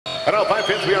And now, five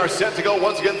pins, we are set to go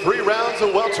once again 3 rounds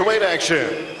of welterweight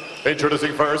action.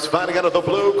 Introducing first, fighting out of the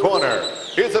blue corner.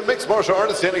 He's a mixed martial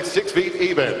artist standing 6 feet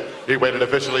even. He weighed in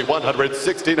officially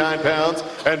 169 pounds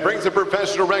and brings a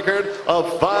professional record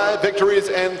of 5 victories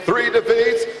and 3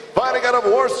 defeats. Fighting out of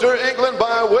Worcester, England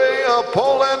by way of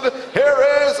Poland, here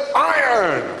is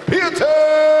Iron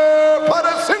Piotr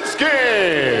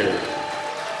Ptasinski.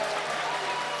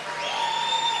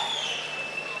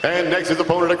 And next, his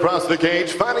opponent across the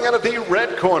cage, fighting out of the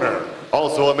red corner.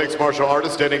 Also a mixed martial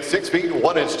artist standing 6 feet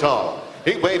 1 inch tall.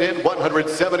 He weighed in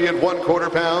 170 1/4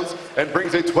 pounds and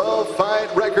brings a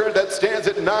 12-fight record that stands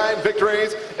at 9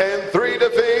 victories and 3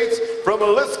 defeats. From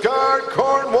Liscard,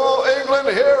 Cornwall, England,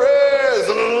 here is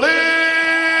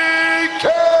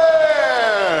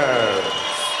Caers.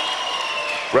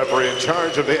 Referee in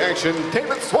charge of the action,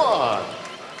 David Swan.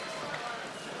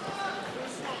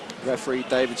 Referee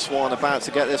David Swan about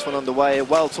to get this one underway. A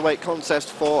welterweight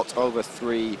contest fought over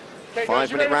 3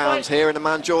 5-minute rounds here in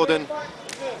Amman, Jordan.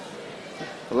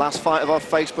 The last fight of our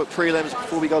Facebook prelims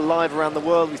before we go live around the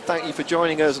world. We thank you for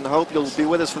joining us and hope you'll be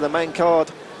with us for the main card.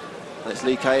 And it's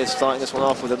Caers starting this one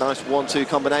off with a nice 1-2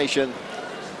 combination.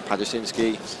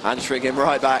 Ptasinski answering him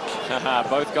right back.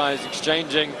 Both guys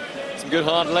exchanging some good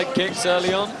hard leg kicks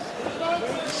early on.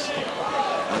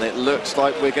 And it looks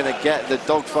like we're going to get the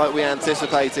dogfight we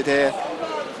anticipated here.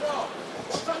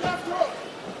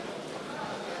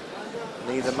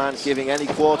 Neither man giving any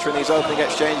quarter in these opening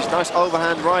exchanges. Nice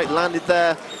overhand right landed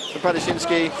there from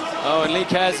Ptasinski. Oh, and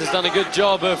Caers has done a good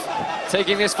job of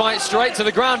taking this fight straight to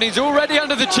the ground. He's already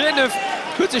under the chin of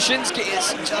Ptasinski.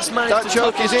 It's just managed that to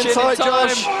choke is in tight,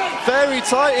 Josh. Very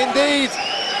tight indeed.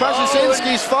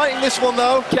 Ptasinski's fighting this one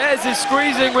though. Caers is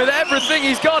squeezing with everything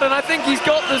he's got, and I think he's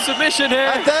got the submission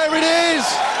here. And there it is!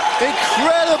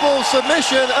 Incredible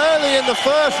submission early in the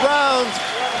first round.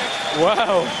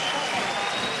 Wow.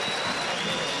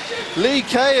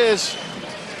 Caers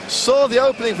saw the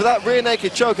opening for that rear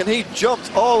naked choke and he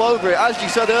jumped all over it. As you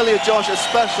said earlier, Josh, a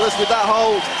specialist with that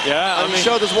hold. Yeah, and he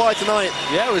showed us why tonight.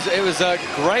 Yeah, it was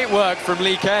great work from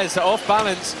Caers to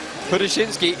off-balance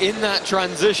Ptasinski in that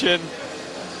transition.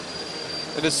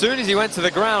 And as soon as he went to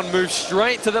the ground, moved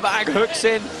straight to the back, hooks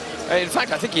in. In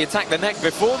fact, I think he attacked the neck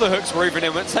before the hooks were even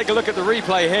in. Let's take a look at the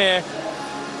replay here.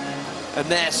 And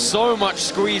there's so much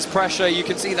squeeze pressure. You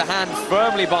can see the hand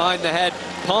firmly behind the head,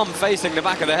 palm facing the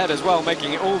back of the head as well,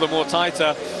 making it all the more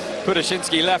tighter.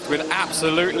 Ptasinski left with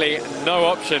absolutely no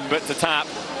option but to tap.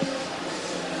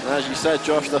 And as you said,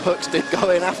 Josh, the hooks did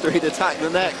go in after he'd attacked the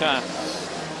neck.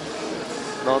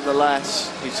 Nonetheless,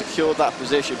 he secured that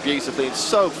position beautifully and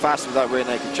so fast with that rear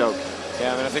naked choke.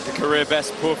 Yeah, I mean, I think a career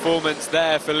best performance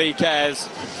there for Caers.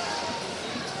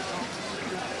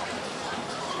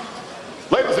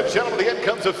 Ladies and gentlemen, the end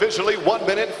comes officially 1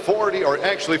 minute 40, or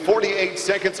actually 48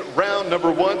 seconds. Round number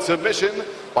 1, submission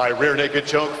by rear naked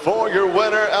choke for your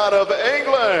winner out of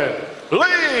England,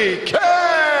 Caers.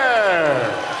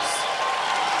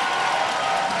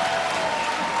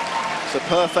 It's a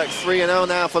perfect 3-0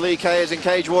 now for Caers in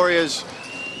Cage Warriors.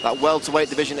 That welterweight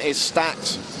division is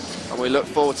stacked, and we look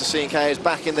forward to seeing Caers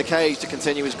back in the cage to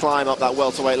continue his climb up that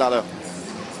welterweight ladder.